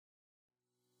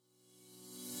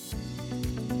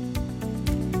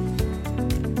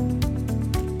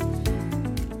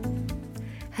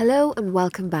Hello and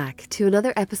welcome back to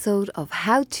another episode of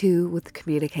How To with the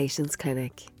Communications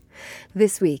Clinic.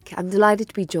 This week I'm delighted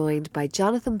to be joined by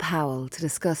Jonathan Powell to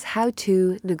discuss how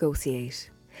to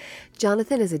negotiate.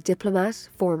 Jonathan is a diplomat,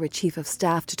 former Chief of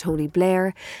Staff to Tony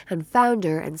Blair and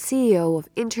founder and CEO of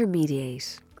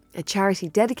Intermediate, a charity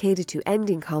dedicated to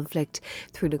ending conflict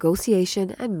through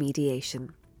negotiation and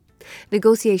mediation.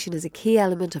 Negotiation is a key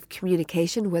element of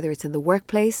communication, whether it's in the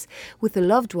workplace, with a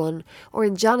loved one, or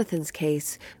in Jonathan's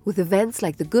case, with events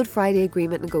like the Good Friday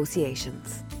Agreement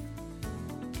negotiations.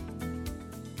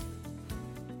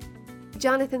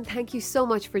 Jonathan, thank you so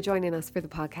much for joining us for the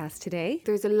podcast today.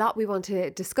 There's a lot we want to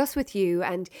discuss with you,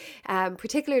 and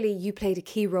particularly you played a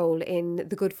key role in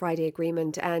the Good Friday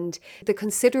Agreement and the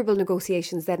considerable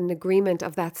negotiations that an agreement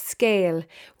of that scale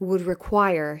would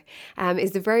require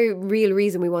is the very real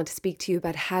reason we want to speak to you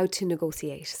about how to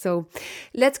negotiate. So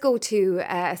let's go to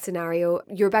a scenario.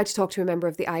 You're about to talk to a member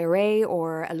of the IRA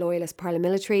or a loyalist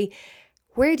paramilitary.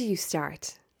 Where do you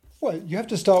start? Well, you have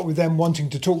to start with them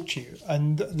wanting to talk to you.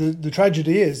 And the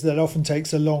tragedy is that it often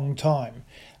takes a long time.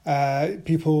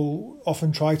 People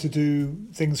often try to do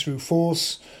things through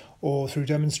force or through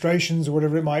demonstrations or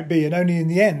whatever it might be, and only in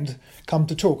the end come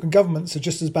to talk. And governments are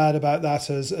just as bad about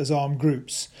that as armed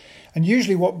groups. And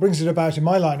usually what brings it about in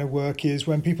my line of work is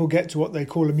when people get to what they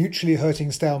call a mutually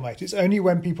hurting stalemate. It's only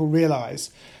when people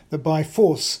realise that by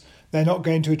force they're not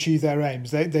going to achieve their aims.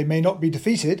 They may not be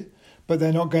defeated, but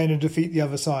they're not going to defeat the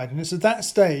other side. And it's at that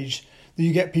stage that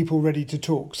you get people ready to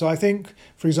talk. So I think,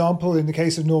 for example, in the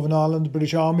case of Northern Ireland, the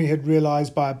British Army had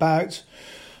realised by about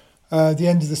the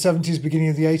end of the 70s, beginning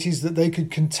of the 80s, that they could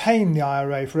contain the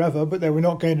IRA forever, but they were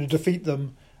not going to defeat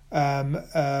them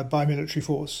by military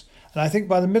force. And I think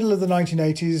by the middle of the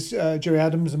 1980s, Gerry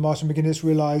Adams and Martin McGuinness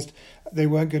realised they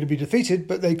weren't going to be defeated,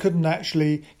 but they couldn't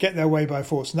actually get their way by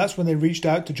force. And that's when they reached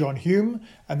out to John Hume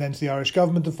and then to the Irish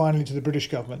government and finally to the British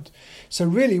government. So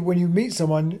really, when you meet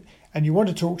someone and you want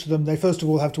to talk to them, they first of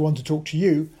all have to want to talk to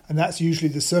you. And that's usually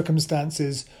the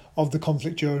circumstances of the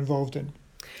conflict you're involved in.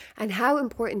 And how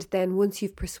important then, once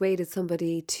you've persuaded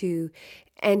somebody to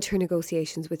enter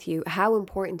negotiations with you, how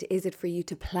important is it for you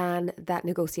to plan that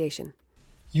negotiation?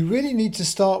 You really need to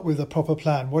start with a proper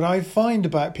plan. What I find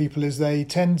about people is they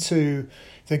tend to,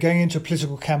 if they're going into a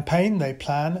political campaign, they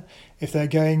plan. If they're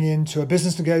going into a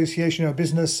business negotiation or a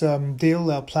business deal,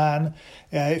 they'll plan.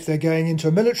 If they're going into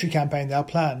a military campaign, they'll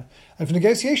plan. And for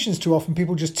negotiations, too often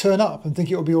people just turn up and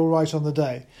think it will be all right on the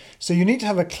day. So you need to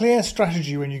have a clear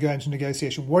strategy when you go into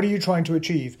negotiation. What are you trying to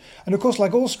achieve? And of course,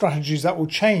 like all strategies, that will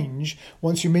change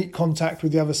once you meet contact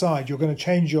with the other side. You're going to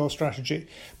change your strategy.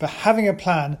 But having a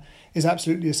plan is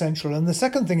absolutely essential. And the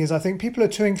second thing is, I think people are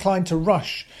too inclined to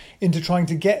rush into trying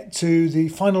to get to the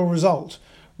final result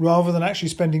rather than actually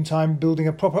spending time building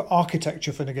a proper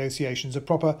architecture for negotiations, a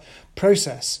proper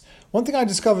process. One thing I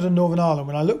discovered in Northern Ireland,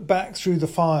 when I looked back through the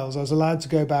files, I was allowed to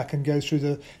go back and go through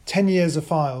the 10 years of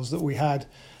files that we had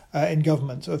in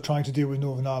government of trying to deal with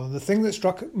Northern Ireland. The thing that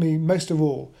struck me most of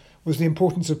all was the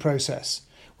importance of process.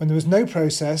 When there was no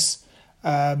process,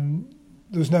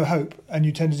 there was no hope, and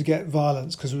you tended to get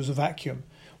violence because there was a vacuum.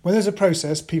 When there's a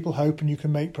process, people hope and you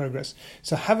can make progress.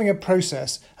 So having a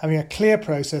process, having a clear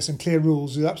process and clear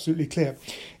rules is absolutely clear.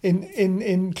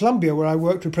 In Colombia, where I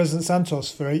worked with President Santos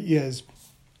for 8 years,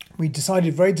 we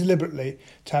decided very deliberately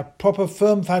to have proper,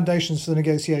 firm foundations for the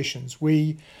negotiations.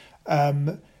 We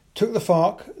took the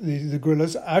FARC, the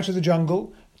guerrillas, out of the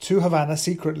jungle to Havana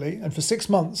secretly, and for 6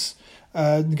 months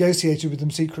negotiated with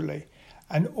them secretly.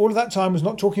 And all of that time was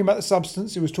not talking about the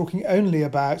substance, it was talking only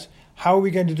about how are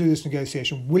we going to do this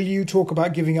negotiation? Will you talk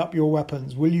about giving up your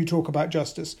weapons? Will you talk about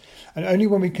justice? And only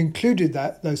when we concluded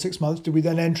those 6 months, did we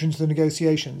then enter into the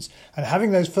negotiations. And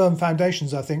having those firm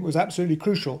foundations, I think, was absolutely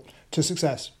crucial to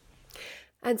success.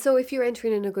 And so if you're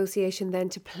entering a negotiation then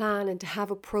to plan and to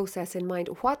have a process in mind,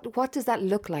 what does that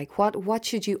look like? What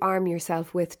should you arm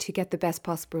yourself with to get the best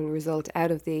possible result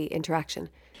out of the interaction?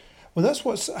 Well, that's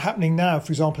what's happening now,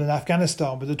 for example, in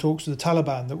Afghanistan with the talks with the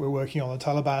Taliban that we're working on, the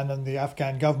Taliban and the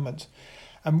Afghan government.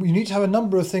 And you need to have a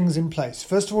number of things in place.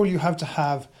 First of all, you have to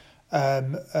have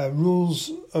rules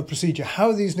of procedure. How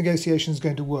are these negotiations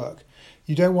going to work?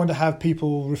 You don't want to have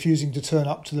people refusing to turn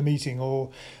up to the meeting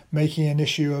or making an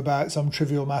issue about some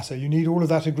trivial matter. You need all of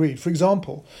that agreed. For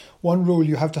example, one rule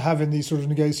you have to have in these sort of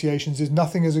negotiations is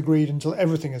nothing is agreed until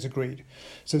everything is agreed.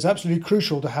 So it's absolutely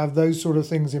crucial to have those sort of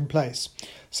things in place.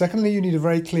 Secondly, you need a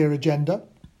very clear agenda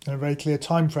and a very clear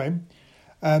time frame.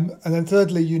 And then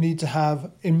thirdly, you need to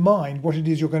have in mind what it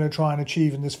is you're going to try and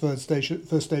achieve in this first stage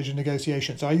of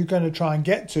negotiations. Are you going to try and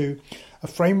get to a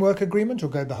framework agreement or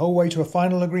go the whole way to a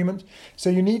final agreement? So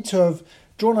you need to have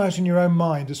drawn out in your own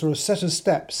mind a sort of set of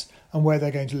steps and where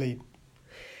they're going to lead.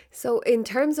 So in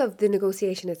terms of the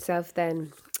negotiation itself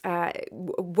then,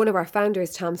 one of our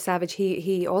founders, Tom Savage,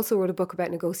 he also wrote a book about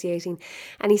negotiating,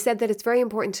 and he said that it's very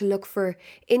important to look for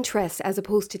interests as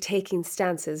opposed to taking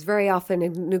stances. Very often a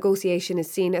negotiation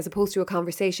is seen, as opposed to a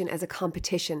conversation, as a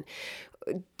competition.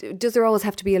 Does there always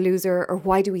have to be a loser, or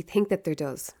why do we think that there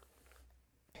does?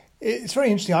 It's very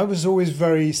interesting. I was always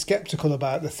very sceptical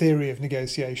about the theory of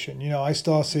negotiation. I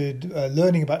started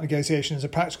learning about negotiation as a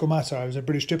practical matter. I was a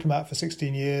British diplomat for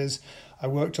 16 years. I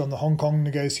worked on the Hong Kong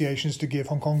negotiations to give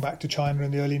Hong Kong back to China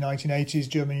in the early 1980s,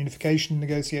 German unification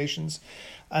negotiations.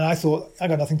 And I thought, I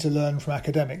got nothing to learn from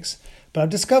academics. But I've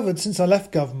discovered since I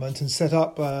left government and set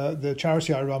up the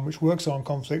charity I run, which works on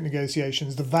conflict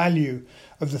negotiations, the value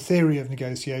of the theory of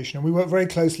negotiation. And we work very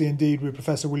closely indeed with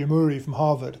Professor William Ury from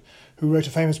Harvard, who wrote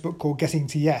a famous book called Getting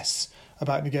to Yes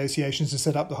about negotiations to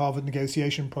set up the Harvard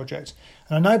Negotiation Project.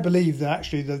 And I now believe that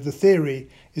actually the theory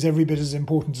is every bit as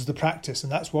important as the practice,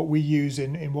 and that's what we use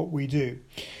in what we do.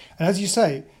 And as you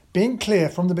say, being clear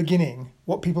from the beginning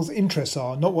what people's interests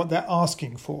are, not what they're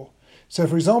asking for. So,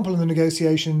 for example, in the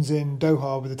negotiations in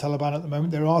Doha with the Taliban at the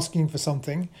moment, they're asking for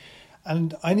something,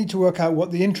 and I need to work out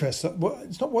what the interests are.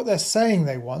 It's not what they're saying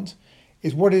they want,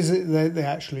 it's what is it that they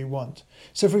actually want.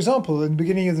 So, for example, in the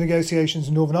beginning of the negotiations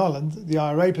in Northern Ireland, the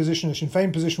IRA position, the Sinn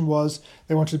Féin position was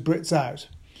they wanted Brits out.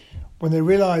 When they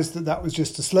realised that that was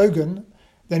just a slogan,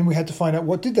 then we had to find out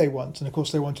what did they want. And of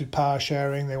course, they wanted power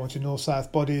sharing, they wanted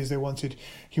North-South bodies, they wanted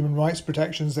human rights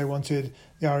protections, they wanted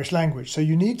the Irish language. So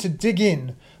you need to dig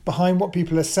in behind what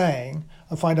people are saying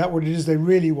and find out what it is they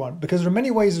really want. Because there are many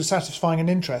ways of satisfying an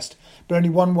interest, but only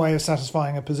one way of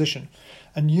satisfying a position.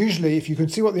 And usually, if you can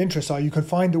see what the interests are, you can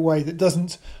find a way that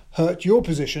doesn't hurt your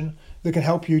position, that can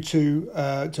help you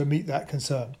to meet that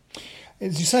concern.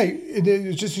 As you say,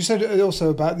 you said also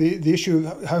about the issue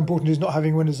of how important it is not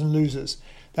having winners and losers.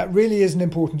 That really is an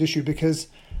important issue because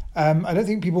I don't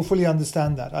think people fully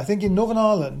understand that. I think in Northern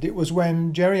Ireland, it was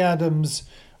when Gerry Adams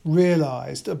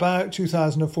realised about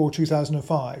 2004,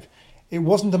 2005, it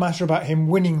wasn't a matter about him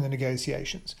winning the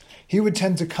negotiations. He would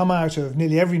tend to come out of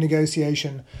nearly every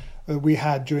negotiation we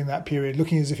had during that period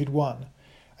looking as if he'd won.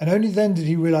 And only then did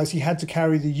he realise he had to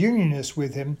carry the unionists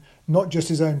with him, not just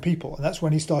his own people. And that's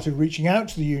when he started reaching out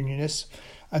to the unionists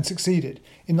and succeeded.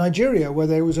 In Nigeria, where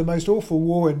there was a most awful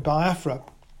war in Biafra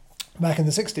back in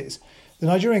the 60s, the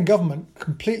Nigerian government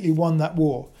completely won that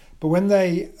war. But when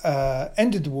they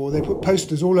ended the war, they put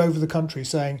posters all over the country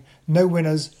saying no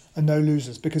winners and no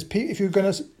losers. Because if you're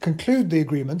going to conclude the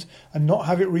agreement and not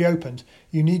have it reopened,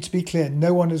 you need to be clear.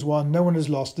 No one has won, no one has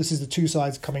lost. This is the two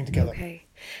sides coming together. Okay.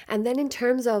 And then in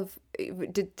terms of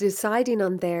deciding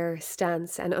on their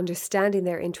stance and understanding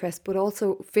their interests, but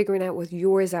also figuring out what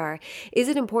yours are, is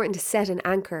it important to set an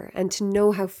anchor and to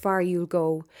know how far you'll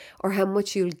go or how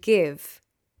much you'll give?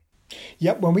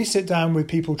 Yep, when we sit down with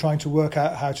people trying to work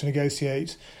out how to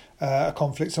negotiate a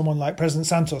conflict, someone like President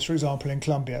Santos, for example, in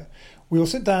Colombia, we'll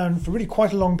sit down for really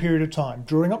quite a long period of time,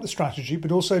 drawing up the strategy,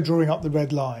 but also drawing up the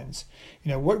red lines.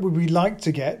 What would we like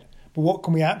to get, but what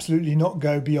can we absolutely not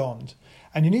go beyond?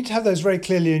 And you need to have those very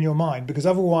clearly in your mind, because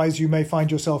otherwise you may find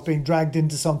yourself being dragged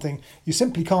into something you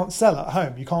simply can't sell at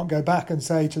home. You can't go back and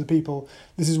say to the people,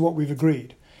 this is what we've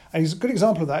agreed. And a good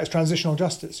example of that is transitional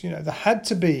justice. There had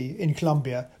to be, in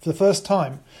Colombia, for the first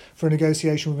time for a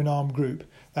negotiation with an armed group,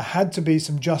 there had to be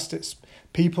some justice.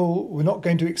 People were not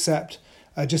going to accept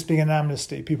just being an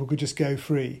amnesty. People could just go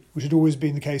free, which had always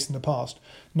been the case in the past,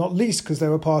 not least because they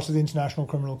were part of the International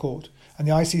Criminal Court. And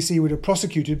the ICC would have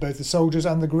prosecuted both the soldiers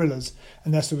and the guerrillas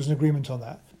unless there was an agreement on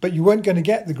that. But you weren't going to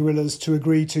get the guerrillas to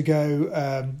agree to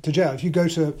go to jail. If you go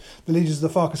to the leaders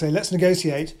of the FARC and say, let's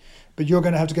negotiate, but you're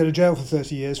going to have to go to jail for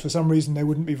 30 years, for some reason they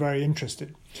wouldn't be very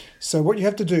interested. So what you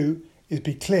have to do is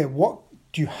be clear. What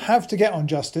do you have to get on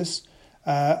justice?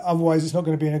 Otherwise, it's not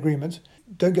going to be an agreement.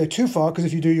 Don't go too far, because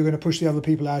if you do, you're going to push the other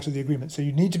people out of the agreement. So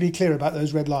you need to be clear about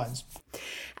those red lines.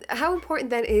 How important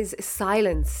then is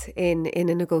silence in a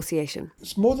negotiation?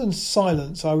 It's more than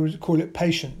silence. I would call it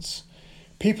patience.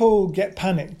 People get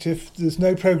panicked if there's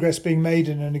no progress being made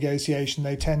in a negotiation.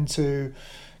 They tend to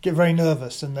get very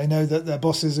nervous, and they know that their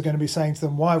bosses are going to be saying to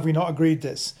them, why have we not agreed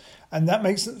this? And that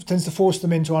tends to force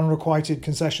them into unrequited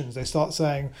concessions. They start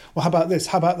saying, well, how about this?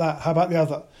 How about that? How about the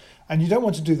other? And you don't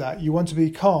want to do that. You want to be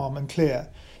calm and clear.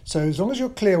 So as long as you're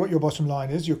clear what your bottom line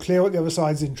is, you're clear what the other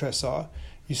side's interests are,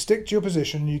 you stick to your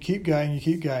position, you keep going,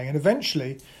 and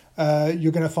eventually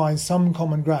you're going to find some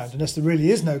common ground, unless there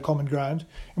really is no common ground,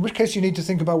 in which case you need to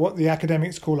think about what the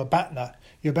academics call a BATNA,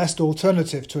 your best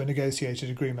alternative to a negotiated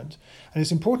agreement. And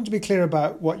it's important to be clear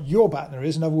about what your BATNA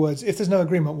is. In other words, if there's no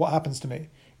agreement, what happens to me?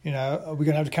 Are we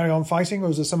going to have to carry on fighting, or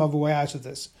is there some other way out of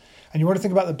this? And you want to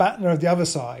think about the BATNA of the other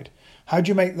side. How do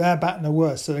you make their BATNA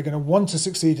worse so they're going to want to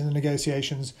succeed in the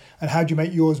negotiations? And how do you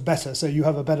make yours better so you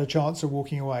have a better chance of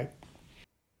walking away?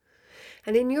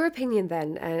 And in your opinion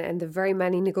then, and the very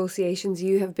many negotiations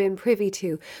you have been privy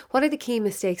to, what are the key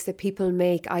mistakes that people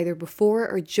make either before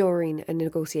or during a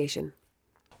negotiation?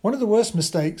 One of the worst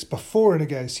mistakes before a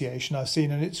negotiation I've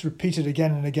seen, and it's repeated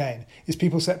again and again, is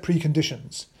people set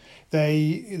preconditions.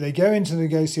 They go into the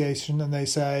negotiation and they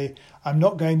say, I'm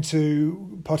not going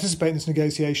to participate in this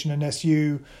negotiation unless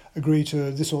you agree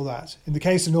to this or that. In the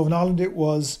case of Northern Ireland, it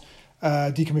was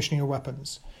decommissioning of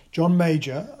weapons. John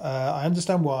Major, I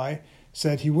understand why,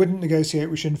 said he wouldn't negotiate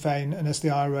with Sinn Féin unless the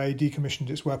IRA decommissioned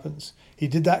its weapons. He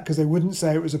did that because they wouldn't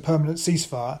say it was a permanent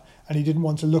ceasefire, and he didn't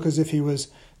want to look as if he was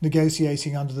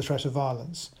negotiating under the threat of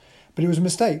violence. But it was a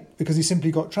mistake because he simply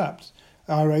got trapped.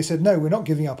 The IRA said, no, we're not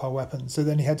giving up our weapons. So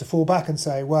then he had to fall back and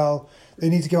say, well, they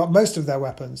need to give up most of their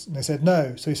weapons. And they said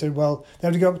no. So he said, well, they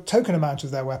have to give up a token amount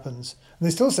of their weapons. And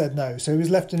they still said no. So he was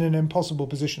left in an impossible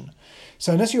position.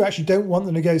 So unless you actually don't want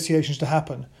the negotiations to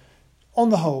happen, on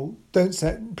the whole, don't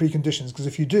set preconditions, because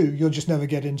if you do, you'll just never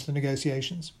get into the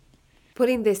negotiations.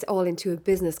 Putting this all into a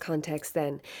business context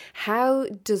then, how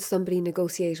does somebody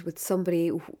negotiate with somebody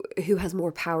who has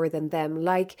more power than them,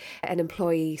 like an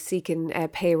employee seeking a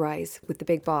pay rise with the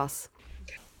big boss?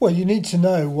 Well, you need to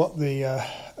know what the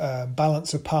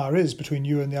balance of power is between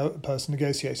you and the other person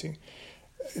negotiating.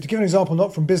 To give an example,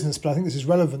 not from business, but I think this is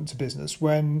relevant to business,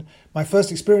 when my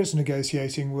first experience in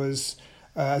negotiating was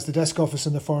as the desk officer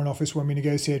in the Foreign Office when we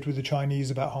negotiated with the Chinese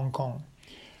about Hong Kong.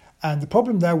 And the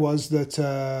problem there was that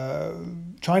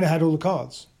China had all the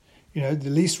cards. You know, the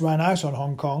lease ran out on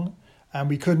Hong Kong, and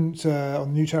we couldn't, on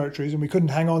the new territories, and we couldn't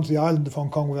hang on to the island of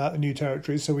Hong Kong without the new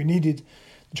territories, so we needed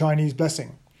the Chinese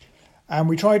blessing. And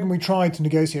we tried to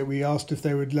negotiate. We asked if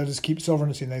they would let us keep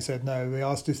sovereignty, and they said no. We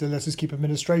asked if they let us keep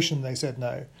administration, and they said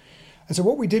no. And so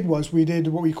what we did was we did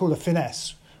what we call a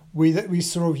finesse. We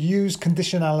sort of used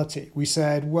conditionality. We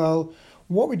said, well,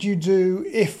 what would you do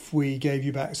if we gave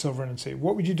you back sovereignty?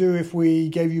 What would you do if we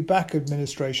gave you back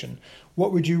administration?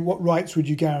 What rights would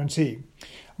you guarantee?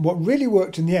 And what really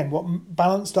worked in the end, what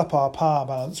balanced up our power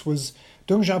balance, was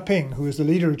Deng Xiaoping, who was the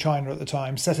leader of China at the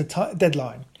time, set a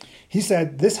deadline. He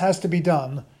said this has to be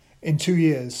done in 2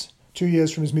 years, 2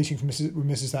 years from his meeting with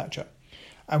Mrs. Thatcher.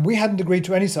 And we hadn't agreed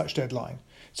to any such deadline.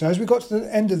 So as we got to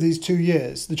the end of these 2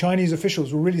 years, the Chinese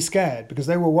officials were really scared because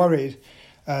they were worried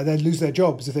they'd lose their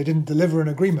jobs if they didn't deliver an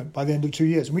agreement by the end of 2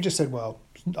 years. And we just said, well,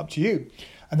 it's up to you.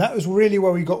 And that was really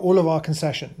where we got all of our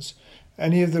concessions.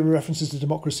 Any of the references to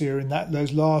democracy are in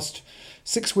those last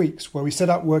 6 weeks where we set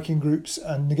up working groups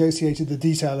and negotiated the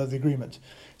detail of the agreement.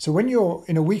 So when you're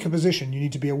in a weaker position, you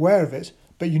need to be aware of it,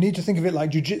 but you need to think of it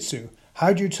like jiu-jitsu.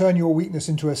 How do you turn your weakness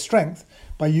into a strength?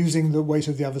 By using the weight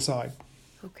of the other side.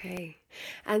 Okay.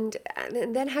 And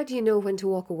then how do you know when to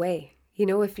walk away? You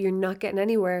know, if you're not getting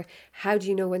anywhere, how do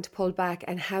you know when to pull back,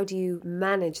 and how do you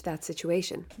manage that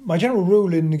situation? My general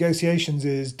rule in negotiations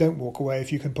is don't walk away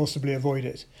if you can possibly avoid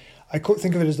it. I could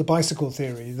think of it as the bicycle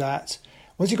theory, that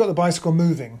once you've got the bicycle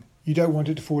moving, you don't want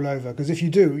it to fall over, because if you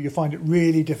do, you find it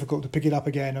really difficult to pick it up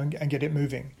again and get it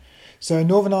moving. So in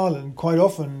Northern Ireland, quite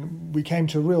often we came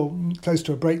to close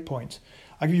to a break point.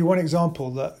 I'll give you one example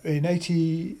that in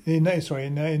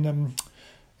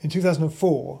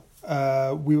 2004,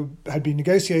 we had been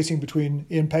negotiating between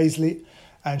Ian Paisley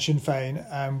and Sinn Féin,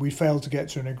 and we failed to get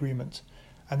to an agreement.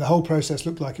 And the whole process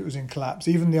looked like it was in collapse.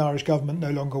 Even the Irish government no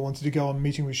longer wanted to go on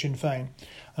meeting with Sinn Féin.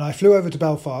 And I flew over to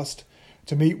Belfast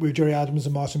to meet with Gerry Adams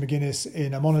and Martin McGuinness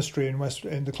in a monastery in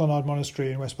the Clonard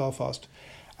Monastery in West Belfast.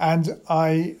 And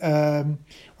when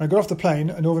I got off the plane,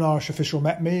 a Northern Irish official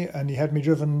met me, and he had me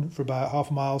driven for about half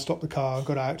a mile, stopped the car,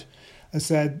 got out, and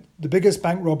said, the biggest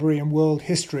bank robbery in world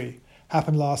history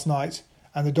happened last night,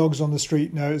 and the dogs on the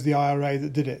street know it was the IRA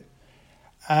that did it.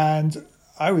 And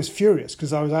I was furious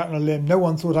because I was out on a limb. No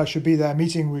one thought I should be there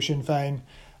meeting with Sinn Féin.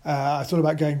 I thought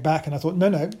about going back, and I thought,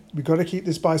 no, we've got to keep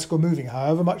this bicycle moving,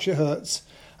 however much it hurts.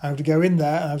 I have to go in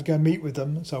there and I have to go and meet with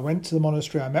them. So I went to the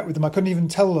monastery, I met with them. I couldn't even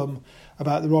tell them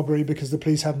about the robbery because the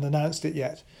police hadn't announced it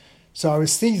yet. So I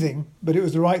was seething, but it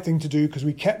was the right thing to do because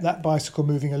we kept that bicycle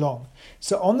moving along.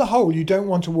 So on the whole, you don't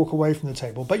want to walk away from the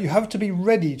table, but you have to be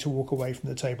ready to walk away from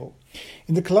the table.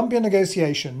 In the Colombia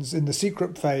negotiations, in the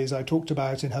secret phase I talked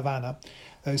about in Havana,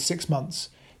 those 6 months,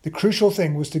 the crucial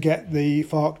thing was to get the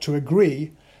FARC to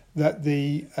agree that that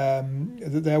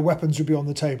their weapons would be on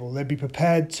the table. They'd be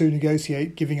prepared to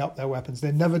negotiate giving up their weapons.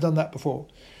 They'd never done that before.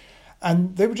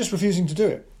 And they were just refusing to do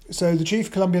it. So the chief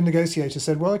Colombian negotiator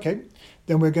said, well, okay,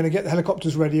 then we're going to get the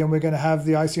helicopters ready and we're going to have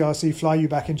the ICRC fly you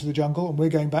back into the jungle and we're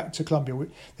going back to Colombia.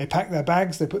 They packed their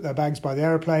bags, they put their bags by the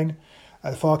aeroplane.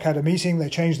 The FARC had a meeting, they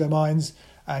changed their minds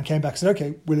and came back and said,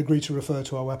 okay, we'll agree to refer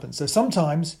to our weapons. So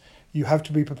sometimes you have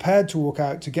to be prepared to walk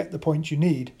out to get the point you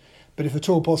need. But if at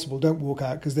all possible, don't walk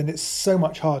out, because then it's so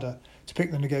much harder to pick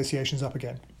the negotiations up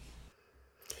again.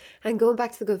 And going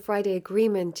back to the Good Friday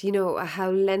Agreement, you know,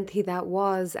 how lengthy that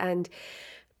was. And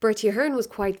Bertie Ahern was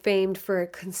quite famed for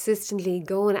consistently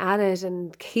going at it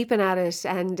and keeping at it.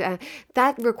 And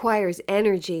that requires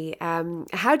energy.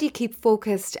 How do you keep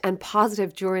focused and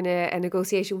positive during a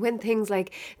negotiation when things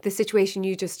like the situation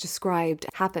you just described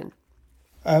happen?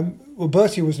 Well,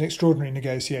 Bertie was an extraordinary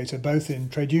negotiator, both in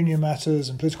trade union matters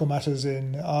and political matters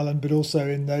in Ireland, but also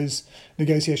in those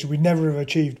negotiations. We'd never have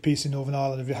achieved peace in Northern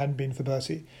Ireland if it hadn't been for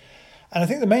Bertie. And I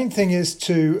think the main thing is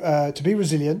to be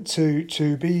resilient,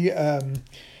 to be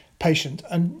patient.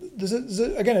 And there's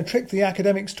again a trick the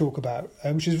academics talk about,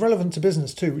 which is relevant to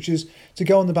business too, which is to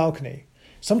go on the balcony.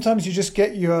 Sometimes you just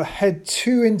get your head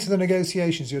too into the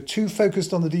negotiations. You're too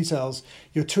focused on the details.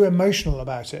 You're too emotional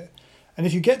about it. And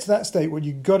if you get to that state, what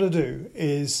you've got to do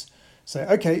is say,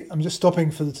 okay, I'm just stopping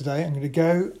for today. I'm going to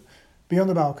go be on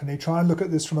the balcony, try and look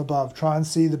at this from above, try and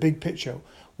see the big picture.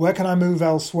 Where can I move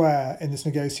elsewhere in this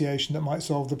negotiation that might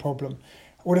solve the problem?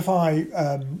 What if I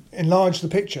enlarge the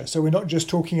picture so we're not just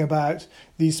talking about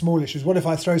these small issues? What if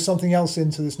I throw something else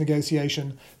into this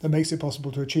negotiation that makes it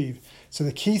possible to achieve? So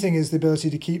the key thing is the ability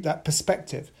to keep that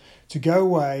perspective, to go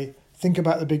away, think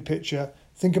about the big picture,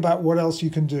 think about what else you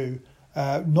can do,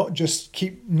 not just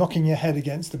keep knocking your head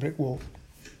against the brick wall.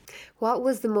 What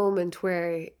was the moment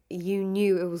where you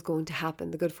knew it was going to happen?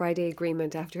 The Good Friday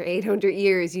Agreement, after 800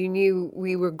 years, you knew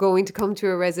we were going to come to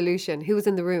a resolution. Who was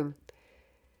in the room?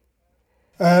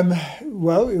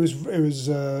 Well, it was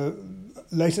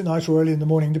late at night or early in the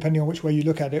morning, depending on which way you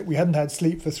look at it. We hadn't had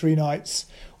sleep for 3 nights.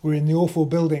 We were in the awful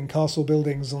castle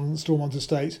buildings on Stormont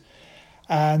Estate.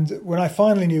 And when I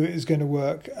finally knew it was going to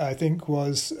work, I think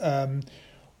was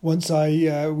once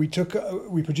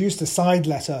we produced a side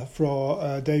letter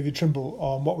for David Trimble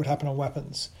on what would happen on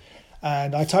weapons.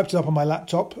 And I typed it up on my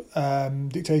laptop,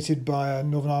 dictated by a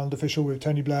Northern Ireland official with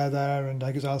Tony Blair there, and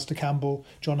I guess Alistair Campbell,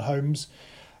 John Holmes.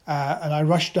 And I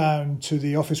rushed down to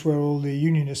the office where all the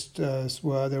unionists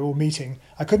were. They were all meeting.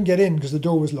 I couldn't get in because the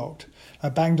door was locked. I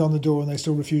banged on the door and they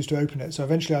still refused to open it. So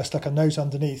eventually I stuck a note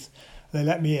underneath. They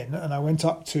let me in, and I went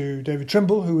up to David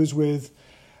Trimble, who was with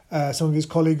some of his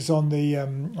colleagues on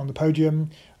the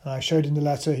podium, and I showed him the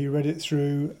letter. He read it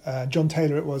through. John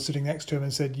Taylor it was sitting next to him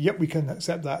and said, "Yep, we can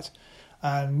accept that."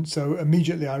 And so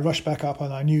immediately I rushed back up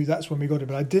and I knew that's when we got it.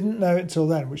 But I didn't know it till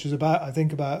then, which was about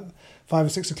 5 or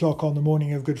 6 o'clock on the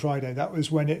morning of Good Friday. That was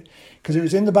when because it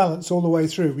was in the balance all the way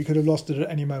through. We could have lost it at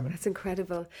any moment. That's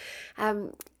incredible.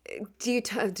 I'm sorry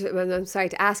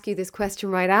to ask you this question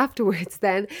right afterwards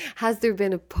then. Has there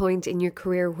been a point in your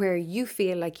career where you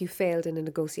feel like you failed in a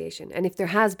negotiation? And if there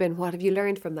has been, what have you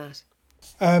learned from that?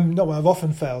 No, I've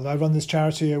often failed. I run this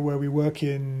charity where we work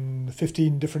in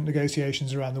 15 different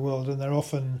negotiations around the world, and they're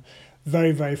often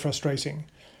very, very frustrating.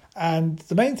 And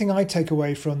the main thing I take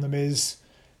away from them is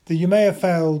that you may have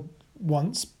failed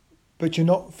once, but you're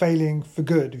not failing for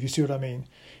good, if you see what I mean.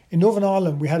 In Northern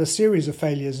Ireland, we had a series of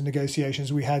failures in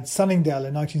negotiations. We had Sunningdale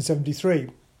in 1973,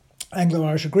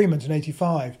 Anglo-Irish Agreement in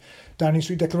 85, Downing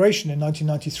Street Declaration in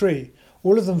 1993.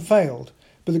 All of them failed.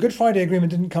 But the Good Friday Agreement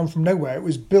didn't come from nowhere. It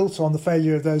was built on the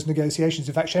failure of those negotiations.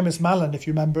 In fact, Seamus Mallon, if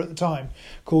you remember at the time,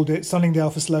 called it Sunningdale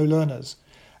for slow learners.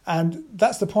 And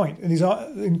that's the point.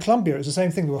 In Colombia, it was the same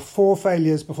thing. There were 4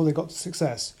 failures before they got to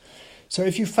success. So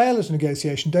if you fail at a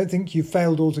negotiation, don't think you've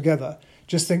failed altogether.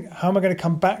 Just think, how am I going to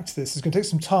come back to this? It's going to take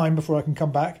some time before I can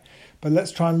come back. But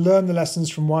let's try and learn the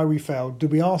lessons from why we failed.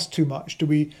 Did we ask too much? Did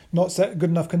we not set good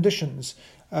enough conditions?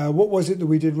 What was it that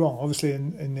we did wrong? Obviously,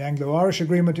 in the Anglo-Irish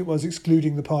Agreement, it was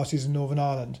excluding the parties in Northern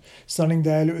Ireland.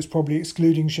 Sunningdale, it was probably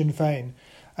excluding Sinn Féin.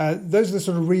 Those are the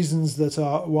sort of reasons that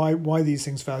are why these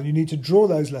things fail. You need to draw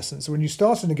those lessons. So when you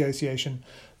start a negotiation,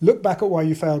 look back at why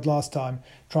you failed last time,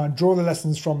 try and draw the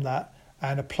lessons from that,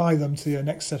 and apply them to your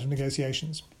next set of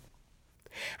negotiations.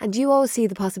 And do you always see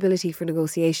the possibility for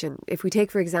negotiation? If we take,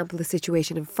 for example, the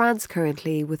situation in France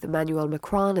currently with Emmanuel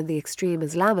Macron and the extreme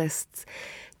Islamists,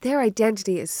 their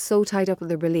identity is so tied up in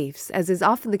their beliefs, as is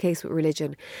often the case with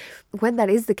religion. When that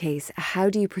is the case, how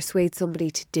do you persuade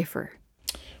somebody to differ?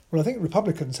 Well, I think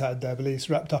Republicans had their beliefs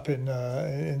wrapped up in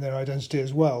their identity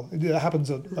as well. It happens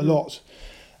a lot.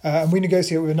 And we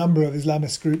negotiate with a number of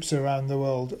Islamist groups around the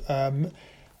world.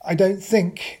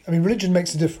 Religion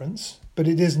makes a difference, but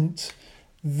it isn't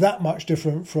that much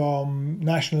different from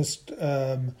nationalist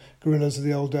guerrillas of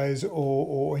the old days,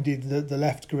 or indeed the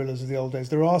left guerrillas of the old days.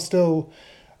 There are still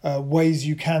ways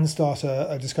you can start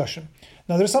a discussion.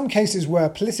 Now, there are some cases where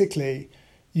politically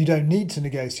you don't need to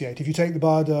negotiate. If you take the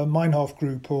Baader-Meinhof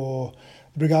group or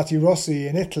the Brigati Rossi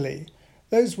in Italy,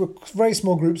 those were very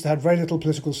small groups that had very little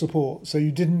political support, so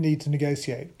you didn't need to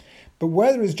negotiate. But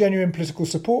where there is genuine political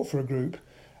support for a group,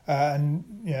 and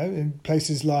in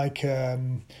places like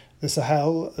the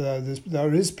Sahel,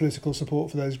 there is political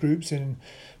support for those groups. In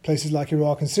places like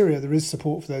Iraq and Syria, there is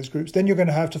support for those groups. Then you're going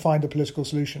to have to find a political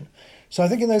solution. So I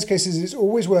think in those cases, it's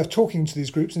always worth talking to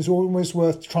these groups. It's always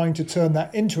worth trying to turn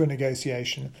that into a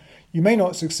negotiation. You may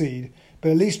not succeed,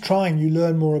 but at least trying, you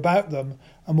learn more about them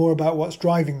and more about what's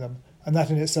driving them. And that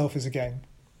in itself is a gain.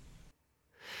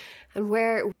 And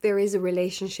where there is a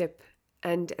relationship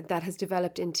and that has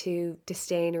developed into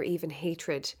disdain or even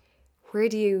hatred, where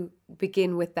do you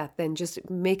begin with that then, just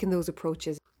making those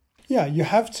approaches? Yeah, you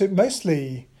have to.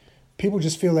 Mostly people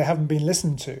just feel they haven't been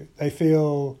listened to. They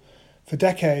feel for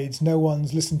decades no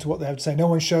one's listened to what they have to say. No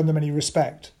one's shown them any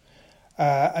respect.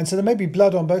 And so there may be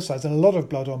blood on both sides, and a lot of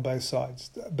blood on both sides,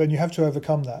 but you have to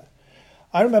overcome that.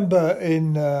 I remember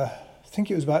in, I think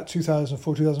it was about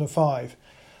 2004, 2005,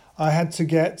 I had to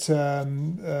get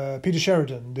Peter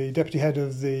Sheridan, the deputy head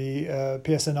of the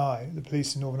PSNI, the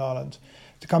police in Northern Ireland,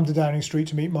 to come to Downing Street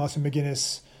to meet Martin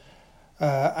McGuinness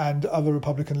and other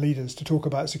Republican leaders to talk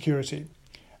about security.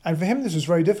 And for him, this was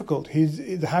very difficult.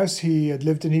 The house he had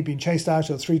lived in, he'd been chased out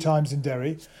of 3 times in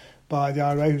Derry by the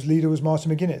IRA, whose leader was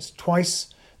Martin McGuinness. Twice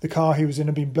the car he was in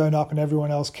had been blown up and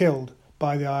everyone else killed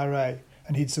by the IRA,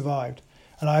 and he'd survived.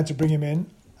 And I had to bring him in,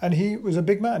 and he was a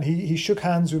big man. He shook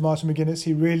hands with Martin McGuinness.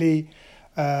 He really,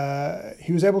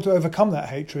 he was able to overcome that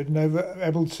hatred and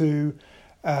able to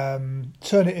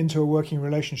turn it into a working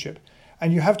relationship.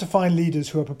 And you have to find leaders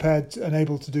who are prepared and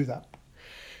able to do that.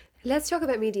 Let's talk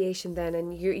about mediation then,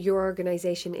 and your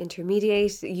organisation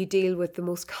Intermediate. You deal with the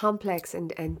most complex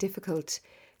and difficult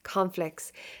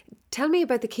conflicts. Tell me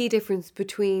about the key difference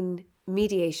between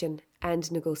mediation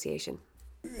and negotiation.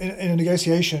 In a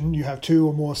negotiation, you have 2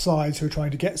 or more sides who are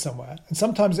trying to get somewhere. And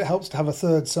sometimes it helps to have a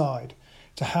third side,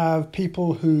 to have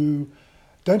people who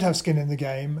don't have skin in the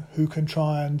game, who can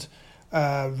try and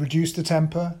reduce the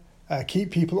temper,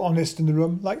 keep people honest in the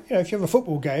room. Like, if you have a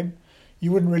football game,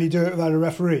 you wouldn't really do it without a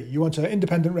referee. You want an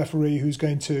independent referee who's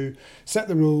going to set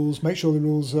the rules, make sure the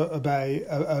rules are obeyed,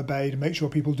 and make sure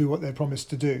people do what they're promised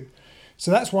to do.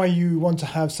 So that's why you want to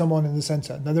have someone in the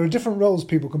centre. Now, there are different roles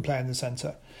people can play in the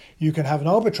centre. You can have an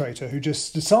arbitrator who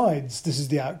just decides this is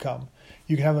the outcome.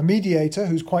 You can have a mediator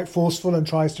who's quite forceful and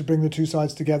tries to bring the 2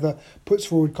 sides together, puts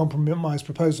forward compromise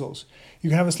proposals. You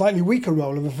can have a slightly weaker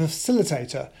role of a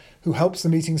facilitator who helps the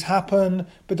meetings happen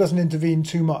but doesn't intervene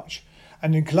too much.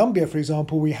 And in Colombia, for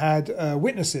example, we had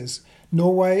witnesses.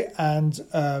 Norway and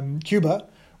Cuba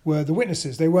were the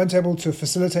witnesses. They weren't able to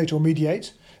facilitate or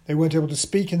mediate. They weren't able to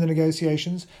speak in the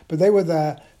negotiations, but they were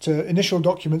there to initial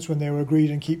documents when they were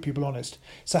agreed and keep people honest.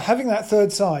 So having that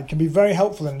third side can be very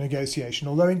helpful in a negotiation,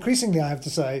 although increasingly, I have to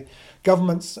say,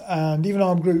 governments and even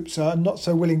armed groups are not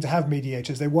so willing to have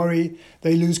mediators. They worry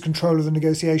they lose control of the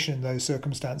negotiation in those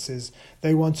circumstances.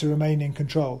 They want to remain in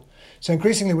control. So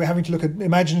increasingly, we're having to look at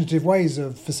imaginative ways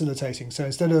of facilitating. So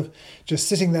instead of just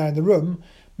sitting there in the room,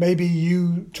 maybe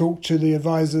you talk to the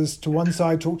advisors to one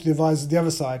side, talk to the advisors to the other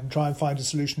side, and try and find a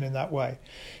solution in that way.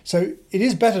 So it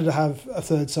is better to have a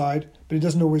third side, but it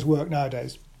doesn't always work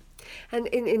nowadays. And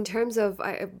in terms of,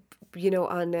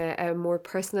 on a more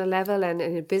personal level and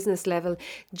a business level,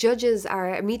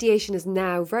 mediation is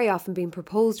now very often being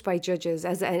proposed by judges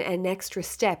as an extra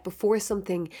step before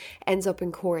something ends up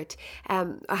in court.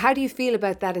 How do you feel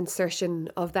about that insertion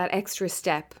of that extra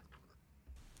step?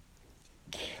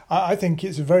 I think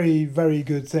it's a very, very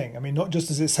good thing. I mean, not just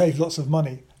does it save lots of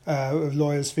money of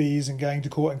lawyers' fees and going to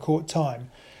court and court time,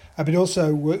 but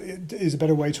also it is a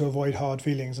better way to avoid hard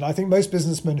feelings. And I think most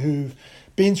businessmen who've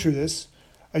been through this,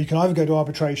 you can either go to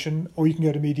arbitration or you can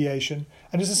go to mediation.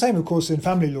 And it's the same, of course, in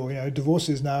family law. Divorce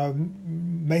is now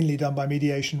mainly done by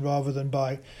mediation rather than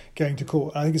by going to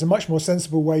court. And I think it's a much more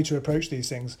sensible way to approach these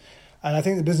things. And I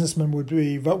think the businessmen would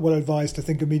be well advised to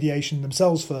think of mediation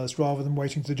themselves first rather than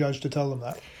waiting for the judge to tell them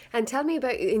that. And tell me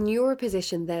about, in your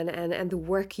position then, and the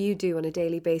work you do on a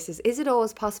daily basis, is it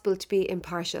always possible to be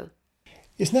impartial?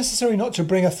 It's necessary not to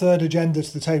bring a third agenda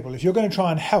to the table. If you're going to try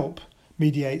and help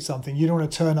mediate something, you don't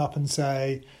want to turn up and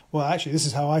say, well, actually, this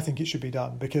is how I think it should be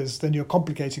done, because then you're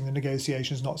complicating the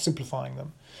negotiations, not simplifying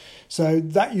them. So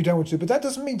that you don't want to do. But that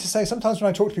doesn't mean to say, sometimes when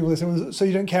I talk to people, they say, well, so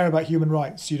you don't care about human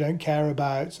rights, you don't care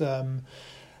about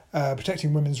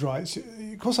protecting women's rights?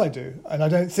 Of course I do. And I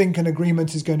don't think an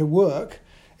agreement is going to work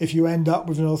if you end up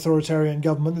with an authoritarian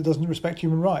government that doesn't respect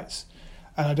human rights.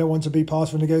 And I don't want to be part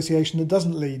of a negotiation that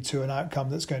doesn't lead to an outcome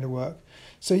that's going to work.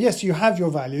 So yes, you have your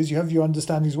values, you have your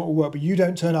understandings of what will work, but you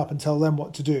don't turn up and tell them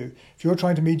what to do. If you're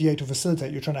trying to mediate or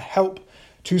facilitate, you're trying to help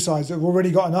two sides that have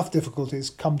already got enough difficulties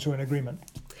come to an agreement.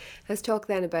 Let's talk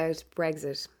then about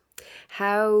Brexit.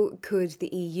 How could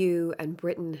the EU and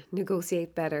Britain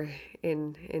negotiate better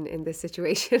in this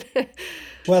situation?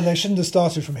 Well, they shouldn't have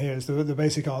started from here is the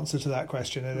basic answer to that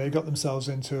question. And they got themselves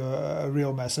into a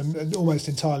real mess, and almost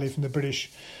entirely from the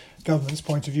British government's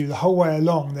point of view. The whole way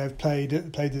along, they've played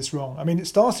this wrong. I mean, it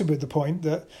started with the point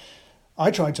that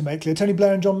I tried to make clear, Tony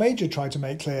Blair and John Major tried to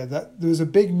make clear, that there was a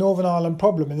big Northern Ireland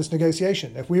problem in this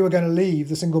negotiation. If we were going to leave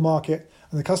the single market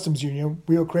and the customs union,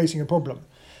 we were creating a problem.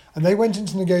 And they went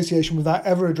into negotiation without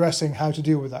ever addressing how to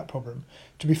deal with that problem.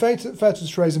 To be fair to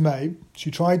Theresa May,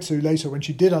 she tried to later, when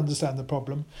she did understand the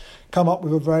problem, come up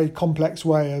with a very complex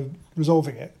way of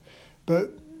resolving it.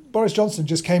 But Boris Johnson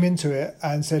just came into it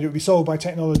and said it would be solved by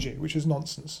technology, which was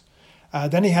nonsense.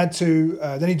 Then he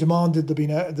demanded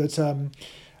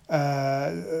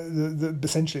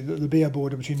essentially the beer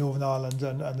border between Northern Ireland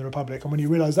and the Republic. And when he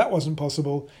realised that wasn't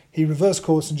possible, he reversed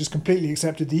course and just completely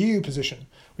accepted the EU position,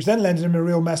 which then landed him in a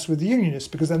real mess with the Unionists,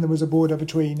 because then there was a border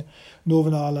between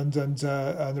Northern Ireland and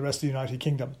the rest of the United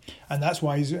Kingdom. And that's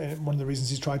why one of the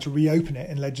reasons he's tried to reopen it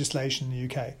in legislation in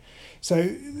the UK.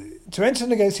 So to enter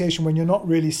negotiation when you're not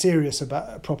really serious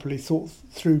about a properly thought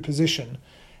through position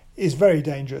is very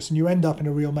dangerous, and you end up in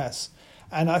a real mess.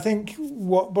 And I think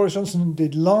what Boris Johnson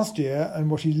did last year, and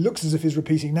what he looks as if he's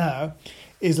repeating now,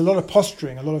 is a lot of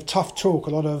posturing, a lot of tough talk, a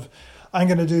lot of, I'm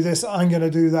going to do this, I'm going to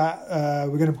do that,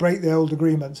 we're going to break the old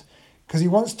agreement. Because he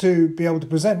wants to be able to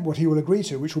present what he will agree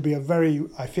to, which will be a very,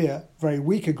 I fear, very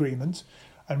weak agreement,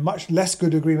 and much less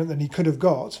good agreement than he could have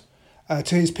got,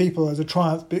 to his people as a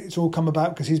triumph. But it's all come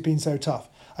about because he's been so tough.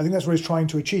 I think that's what he's trying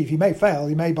to achieve. He may fail,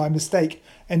 he may by mistake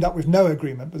end up with no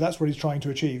agreement, but that's what he's trying to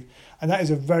achieve. And that is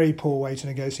a very poor way to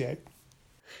negotiate.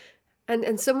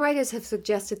 And some writers have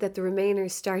suggested that the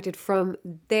Remainers started from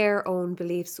their own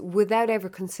beliefs without ever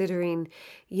considering,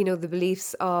 the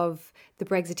beliefs of the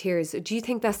Brexiteers. Do you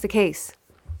think that's the case?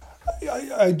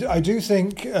 I do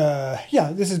think,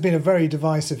 this has been a very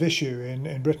divisive issue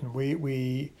in Britain.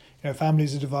 We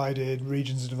families are divided,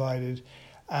 regions are divided,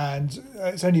 and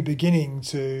it's only beginning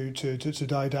to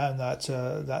die down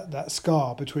that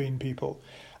scar between people.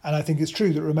 And I think it's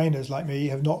true that Remainers like me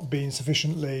have not been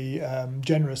sufficiently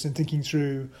generous in thinking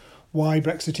through why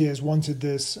Brexiteers wanted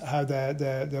this, how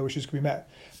their wishes could be met.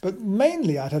 But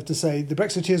mainly, I'd have to say, the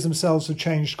Brexiteers themselves have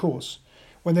changed course.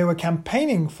 When they were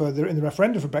campaigning in the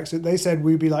referendum for Brexit, they said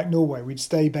we'd be like Norway, we'd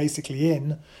stay basically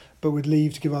in, but we'd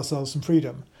leave to give ourselves some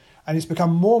freedom. And it's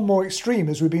become more and more extreme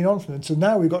as we've been on from them. So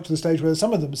now we've got to the stage where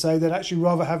some of them say they'd actually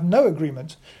rather have no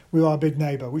agreement with our big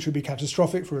neighbour, which would be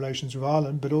catastrophic for relations with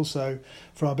Ireland, but also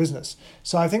for our business.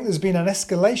 So I think there's been an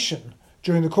escalation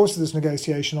during the course of this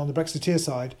negotiation on the Brexiteer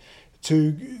side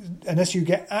unless you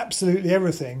get absolutely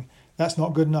everything, that's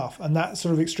not good enough. And that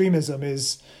sort of extremism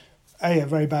is, A, a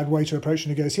very bad way to approach a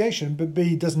negotiation, but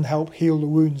B, doesn't help heal the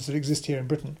wounds that exist here in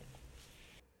Britain.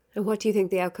 And what do you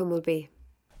think the outcome will be?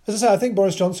 As I say, I think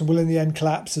Boris Johnson will in the end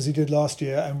collapse as he did last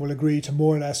year and will agree to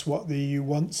more or less what the EU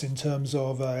wants in terms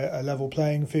of a level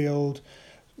playing field.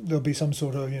 There'll be some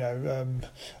sort of,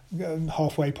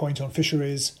 halfway point on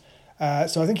fisheries.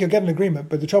 So I think he'll get an agreement,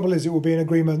 but the trouble is it will be an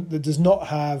agreement that does not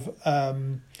have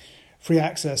free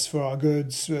access for our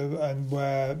goods and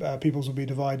where peoples will be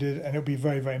divided, and it'll be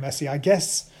very, very messy. I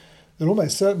guess there'll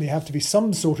almost certainly have to be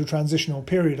some sort of transitional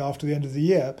period after the end of the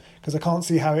year, because I can't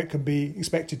see how it can be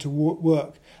expected to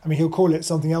work. I mean, he'll call it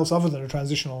something else other than a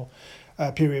transitional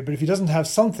period, but if he doesn't have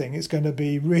something, it's going to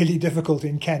be really difficult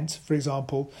in Kent, for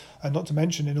example, and not to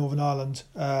mention in Northern Ireland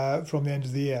from the end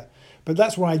of the year. But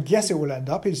that's where I guess it will end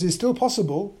up. It is still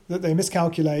possible that they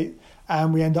miscalculate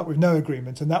and we end up with no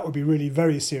agreement, and that would be really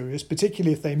very serious,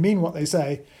 particularly if they mean what they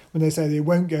say when they say they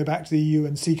won't go back to the EU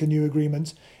and seek a new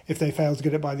agreement if they fail to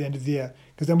get it by the end of the year,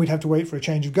 because then we'd have to wait for a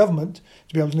change of government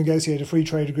to be able to negotiate a free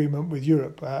trade agreement with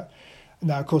Europe.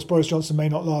 Now, of course, Boris Johnson may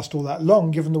not last all that long,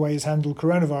 given the way he's handled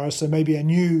coronavirus, so maybe a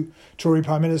new Tory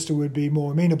Prime Minister would be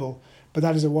more amenable. But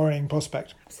that is a worrying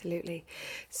prospect. Absolutely.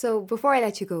 So before I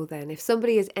let you go then, if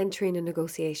somebody is entering a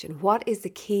negotiation, what is the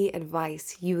key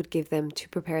advice you would give them to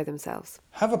prepare themselves?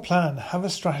 Have a plan, have a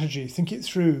strategy, think it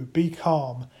through, be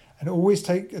calm, and always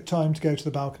take a time to go to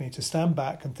the balcony, to stand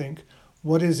back and think,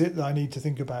 what is it that I need to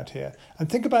think about here? And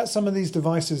think about some of these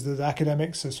devices that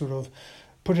academics are sort of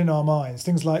put in our minds,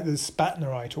 things like the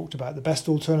Spatner I talked about, the best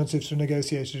alternative to a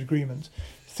negotiated agreement.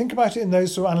 think about it in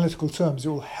those sort of analytical terms. It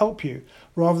will help you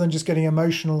rather than just getting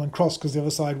emotional and cross because the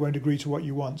other side won't agree to what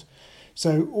you want.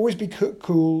 So always be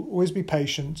cool, always be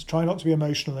patient, try not to be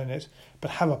emotional in it,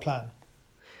 but have a plan.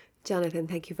 Jonathan,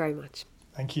 thank you very much.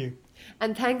 Thank you.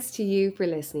 And thanks to you for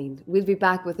listening. We'll be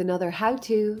back with another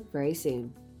how-to very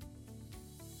soon.